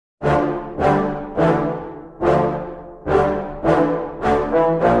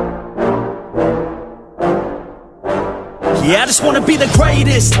Yeah, I just wanna be the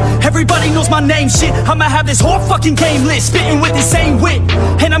greatest. Everybody knows my name, shit. I'ma have this whole fucking game list, spitting with insane wit,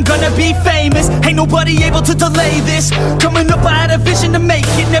 and I'm gonna be famous. Ain't nobody able to delay this. Coming up, I had a vision to make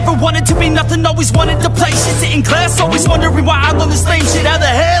it. Never wanted to be nothing, always wanted to play shit. Sit in class, always wondering why I love this lame shit. How the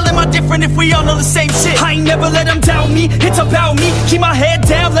hell am I different if we all know the same shit? I ain't never let them doubt me, it's about me. Keep my head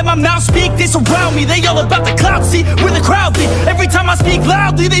down, let my mouth speak. They surround me, they all about the clout, see where the crowd be. Every time I speak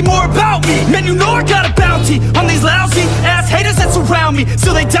loudly, they more about me. Man, you know I got a bounty on these lousy ass haters that surround me.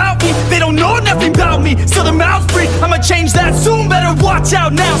 Still they doubt me, they don't know nothing about me. Still their mouths free, I'ma change that soon. Better watch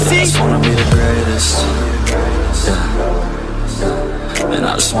out now, see? I just wanna be the greatest, yeah. And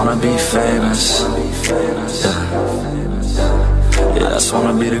I just wanna be famous, yeah. Yeah, I just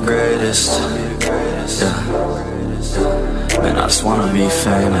wanna be the greatest, yeah. And I just wanna be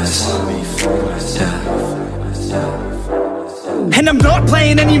famous, yeah. And I'm not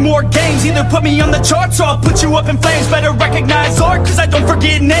playing any more games. Either put me on the charts or I'll put you up in flames. Better recognize art, cause I don't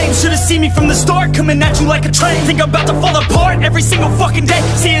forget names. Should've seen me from the start, coming at you like a train. Think I'm about to fall apart every single fucking day,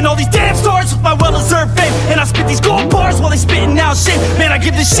 seeing all these damn stars with my well-deserved fame. And I spit these gold bars while they spitting out shit. Man, I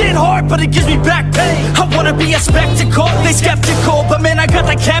give this shit hard, but it gives me back pain. I wanna be a spectacle, they skeptical, but man, I got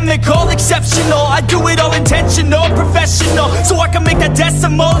that chemical, exceptional. I do it all intentional, professional, so I can make that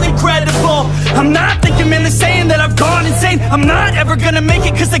decimal incredible. I'm not thinking, man, they're saying that I've gone insane. I'm not ever gonna make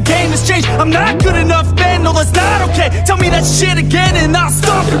it cause the game has changed. I'm not good enough, man, no that's not okay. Tell me that shit again and I'll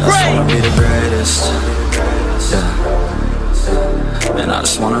stop the rain. I just wanna be the greatest, yeah. And I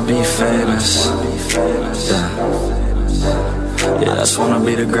just wanna be famous, yeah. Yeah, I just wanna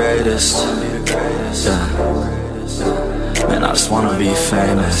be the greatest, yeah. And I just wanna be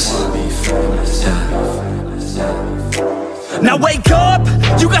famous, yeah. Now wake up,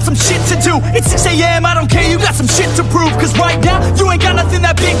 you got some shit to do. It's 6 AM, I don't care, you got some shit to prove. Cause right now, you ain't got nothing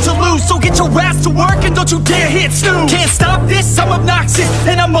that big to lose. So get your ass to work and don't you dare hit snooze. Can't stop this, I'm obnoxious,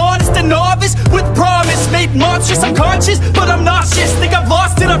 and I'm honest and novice with promise. Made monstrous, I'm conscious, but I'm nauseous. Think I've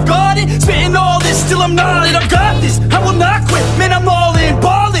lost it, I've got it. Spitting all this, still I'm not it. I've got this, I will not quit. Man, I'm all in,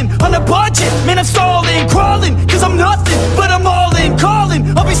 ballin' on a budget. Man, I'm stalling, crawling, cause I'm nothing, but I'm all in,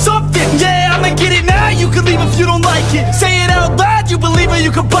 calling, I'll be something. Yeah, I'ma get it now, you can leave if you don't like it. Say it out loud, you believe it,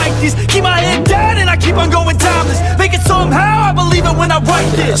 you can bite this. Keep my head down and I keep on going timeless. Make it somehow, I believe it when I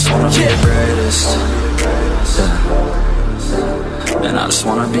write this. I just wanna be the greatest, yeah. And I just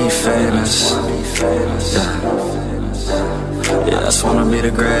wanna be famous, yeah. Yeah, I just wanna be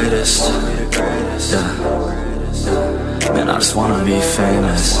the greatest, yeah. And I just wanna be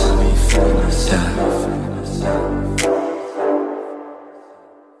famous, yeah.